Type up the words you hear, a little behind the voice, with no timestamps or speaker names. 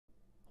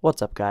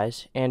What's up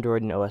guys,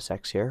 Android and OS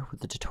X here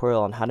with a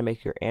tutorial on how to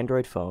make your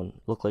Android phone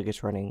look like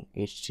it's running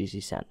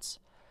HTC Sense.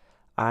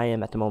 I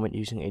am at the moment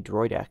using a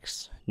Droid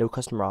X, no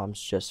custom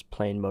ROMs, just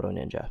plain Moto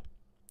Ninja.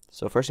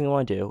 So first thing you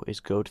want to do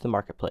is go to the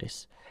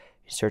marketplace,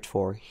 you search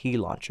for He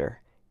Launcher,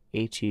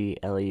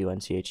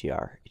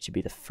 H-E-L-E-U-N-C-H-E-R. It should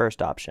be the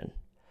first option.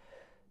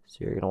 So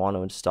you're going to want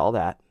to install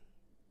that,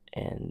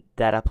 and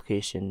that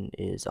application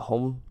is a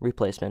home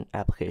replacement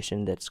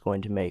application that's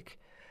going to make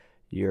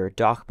your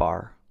dock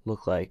bar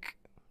look like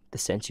the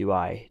Sense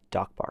UI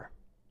dock bar.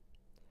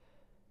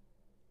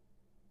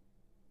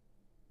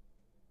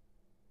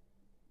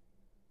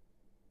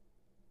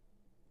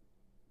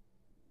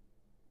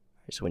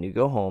 So when you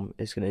go home,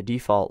 it's going to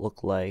default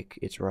look like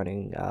it's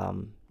running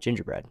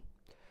Gingerbread.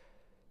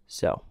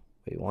 So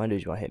what you want to do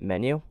is you want to hit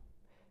Menu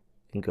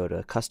and go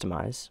to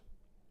Customize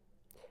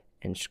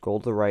and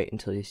scroll to the right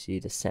until you see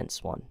the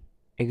Sense one.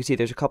 And you can see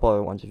there's a couple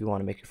other ones if you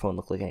want to make your phone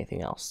look like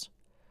anything else.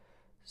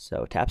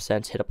 So tap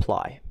Sense, hit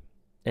Apply.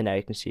 And now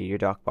you can see your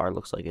dock bar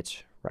looks like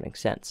it's running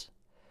Sense.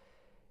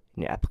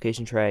 And your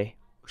application tray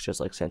looks just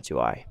like Sense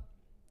UI.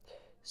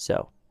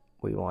 So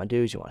what you want to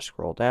do is you want to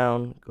scroll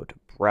down, go to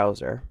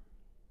Browser,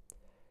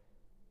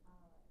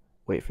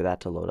 wait for that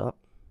to load up,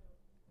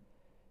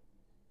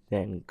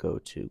 then go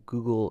to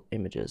Google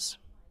Images.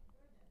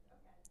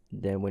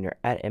 Then when you're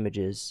at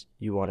Images,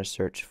 you want to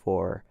search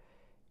for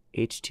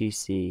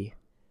HTC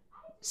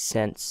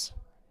Sense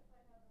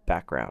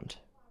background.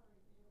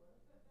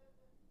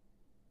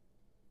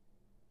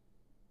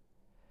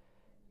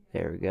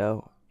 There we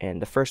go.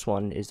 And the first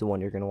one is the one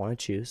you're going to want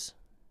to choose.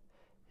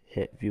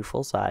 Hit View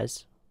Full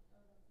Size.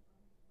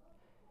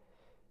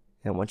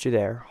 And once you're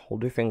there,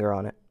 hold your finger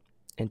on it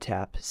and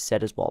tap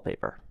Set as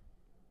Wallpaper.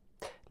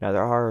 Now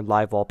there are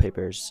live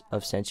wallpapers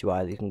of Sense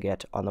UI that you can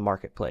get on the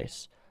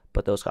marketplace,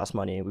 but those cost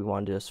money and we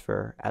want to do this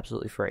for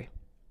absolutely free.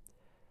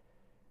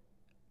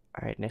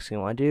 Alright, next thing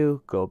you want to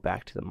do, go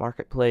back to the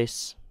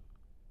marketplace.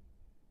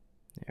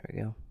 There we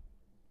go.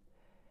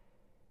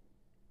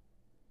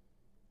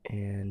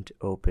 And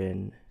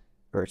open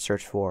or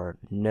search for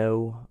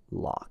No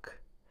Lock.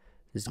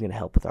 This is going to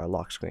help with our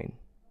lock screen.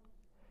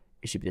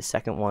 It should be the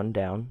second one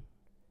down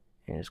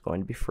and it's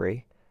going to be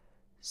free.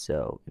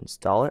 So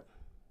install it.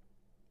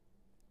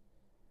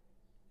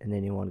 And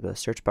then you want to go to the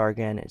search bar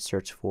again and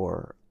search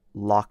for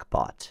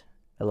lockbot,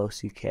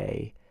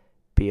 L-O-C-K-B-O-T.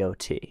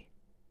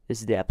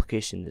 This is the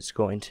application that's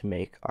going to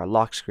make our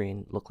lock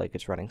screen look like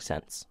it's running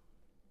Sense.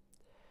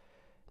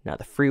 Now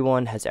the free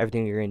one has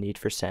everything you're going to need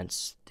for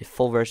Sense. The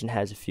full version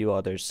has a few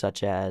others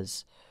such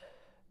as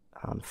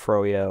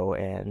Froyo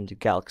and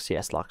Galaxy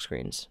S lock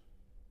screens.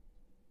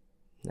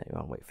 Now you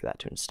want to wait for that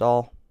to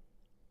install.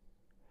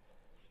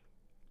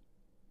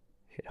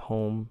 Hit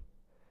Home.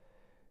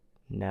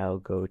 Now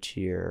go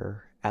to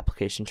your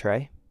application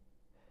tray.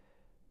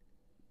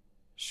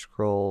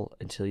 Scroll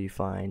until you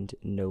find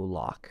No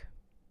Lock.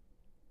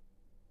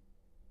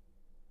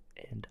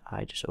 And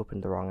I just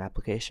opened the wrong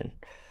application.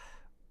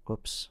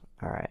 Whoops.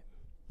 Alright.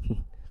 Go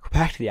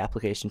back to the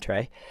application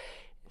tray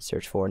and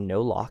search for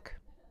No Lock.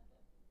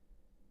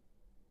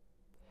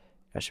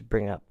 I should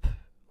bring up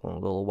a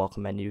little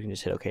welcome menu. You can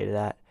just hit OK to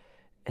that.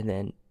 And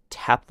then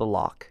tap the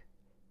lock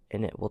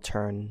and it will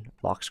turn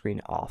lock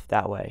screen off.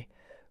 That way,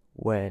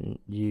 when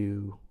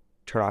you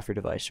turn off your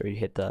device or you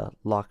hit the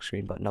lock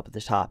screen button up at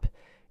the top,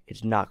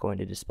 it's not going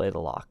to display the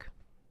lock.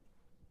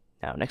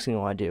 Now, next thing you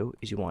want to do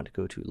is you want to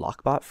go to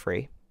Lockbot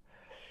Free.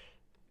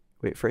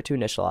 Wait for it to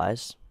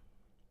initialize.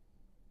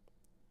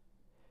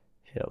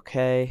 Hit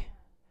OK.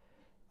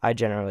 I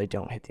generally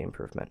don't hit the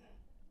improvement.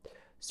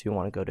 So you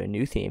want to go to a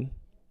new theme.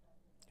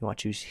 You want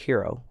to choose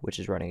Hero, which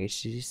is running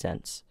HTC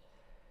Sense.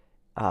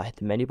 Hit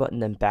the menu button,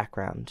 then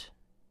Background,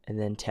 and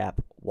then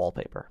tap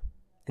Wallpaper.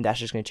 And that's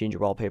just going to change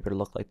your wallpaper to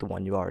look like the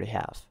one you already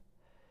have.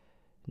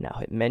 Now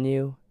hit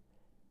Menu,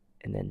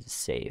 and then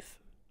Save.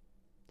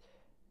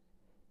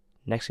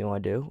 Next thing you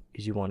want to do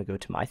is you want to go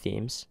to My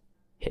Themes,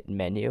 hit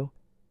Menu,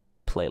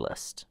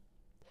 Playlist.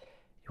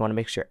 You want to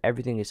make sure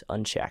everything is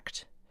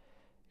unchecked.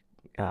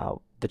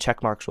 The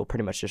check marks will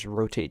pretty much just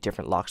rotate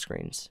different lock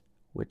screens,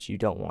 which you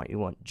don't want. You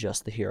want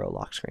just the Hero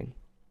lock screen.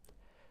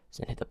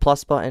 So then hit the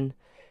plus button,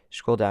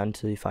 scroll down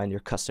until you find your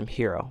custom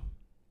Hero.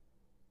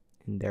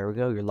 And there we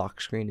go, your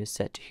lock screen is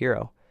set to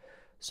Hero.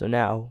 So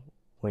now,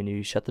 when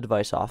you shut the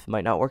device off, it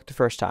might not work the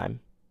first time.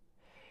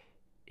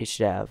 It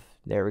should have,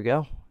 there we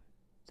go,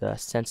 the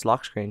Sense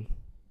lock screen.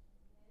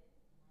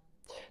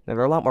 Now there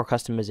are a lot more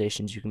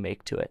customizations you can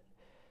make to it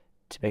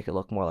to make it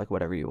look more like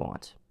whatever you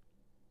want.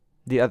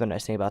 The other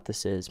nice thing about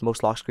this is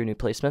most lock screen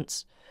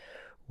replacements,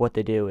 what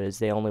they do is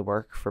they only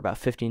work for about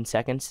 15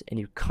 seconds and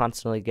you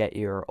constantly get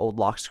your old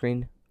lock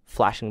screen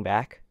flashing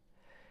back.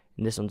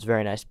 And this one's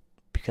very nice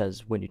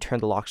because when you turn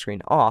the lock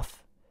screen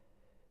off,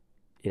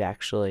 it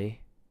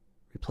actually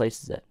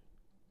replaces it.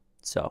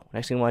 So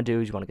next thing you want to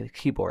do is you want to get a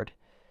keyboard,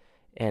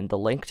 and the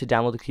link to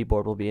download the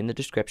keyboard will be in the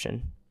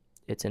description.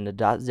 It's in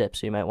the .zip,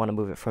 so you might want to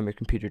move it from your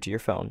computer to your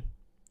phone.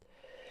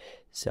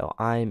 So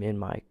I'm in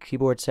my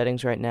keyboard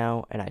settings right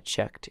now, and I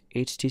checked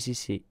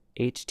HTC.IME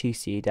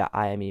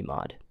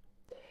mod.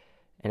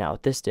 And now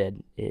what this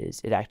did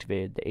is it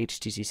activated the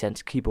HTC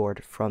Sense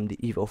keyboard from the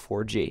Evo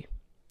 4G.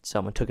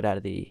 Someone took it out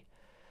of the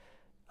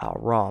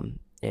ROM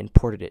and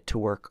ported it to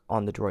work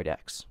on the Droid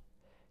X.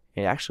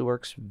 It actually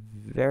works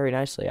very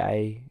nicely.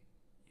 I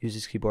use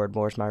this keyboard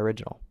more as my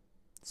original.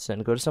 So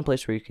then go to some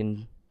place where you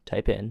can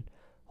type in,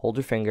 hold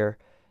your finger,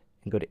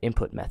 and go to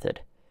input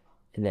method.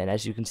 And then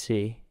as you can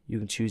see, you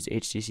can choose the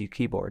HTC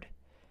keyboard,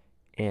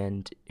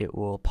 and it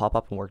will pop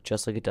up and work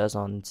just like it does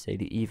on, say,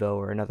 the Evo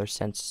or another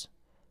Sense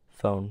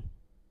phone.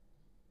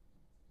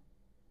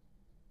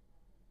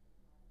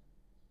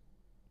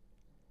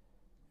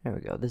 There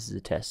we go. This is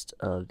a test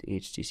of the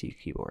HTC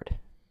keyboard.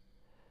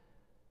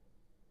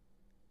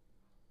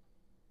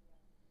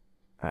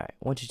 Alright,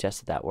 once you test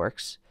that that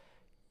works,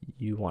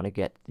 you want to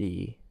get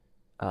the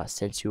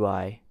Sense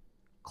UI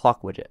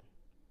clock widget.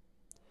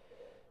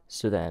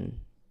 So then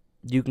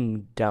you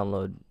can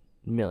download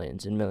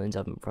millions and millions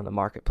of them from the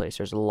marketplace.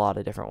 There's a lot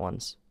of different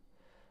ones.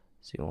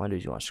 So what you want to do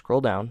is you want to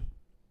scroll down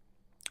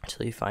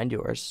until you find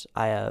yours.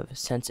 I have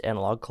Sense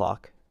Analog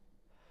Clock.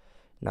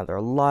 Now there are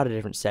a lot of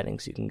different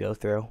settings you can go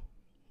through,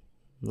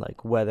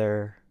 like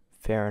weather,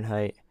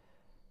 Fahrenheit.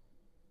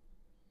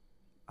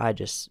 I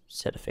just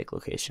set a fake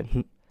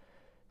location.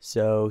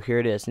 So here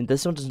it is. And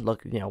this one doesn't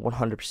look,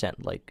 100%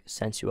 like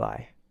Sense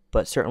UI,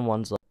 but certain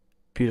ones, like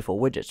beautiful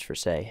widgets for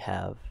say,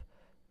 have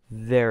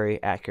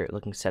very accurate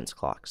looking Sense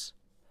clocks.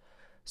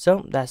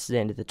 So that's the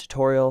end of the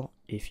tutorial.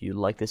 If you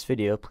like this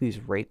video, please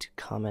rate,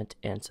 comment,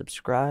 and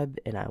subscribe,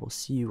 and I will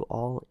see you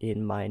all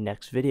in my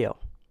next video.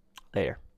 Later.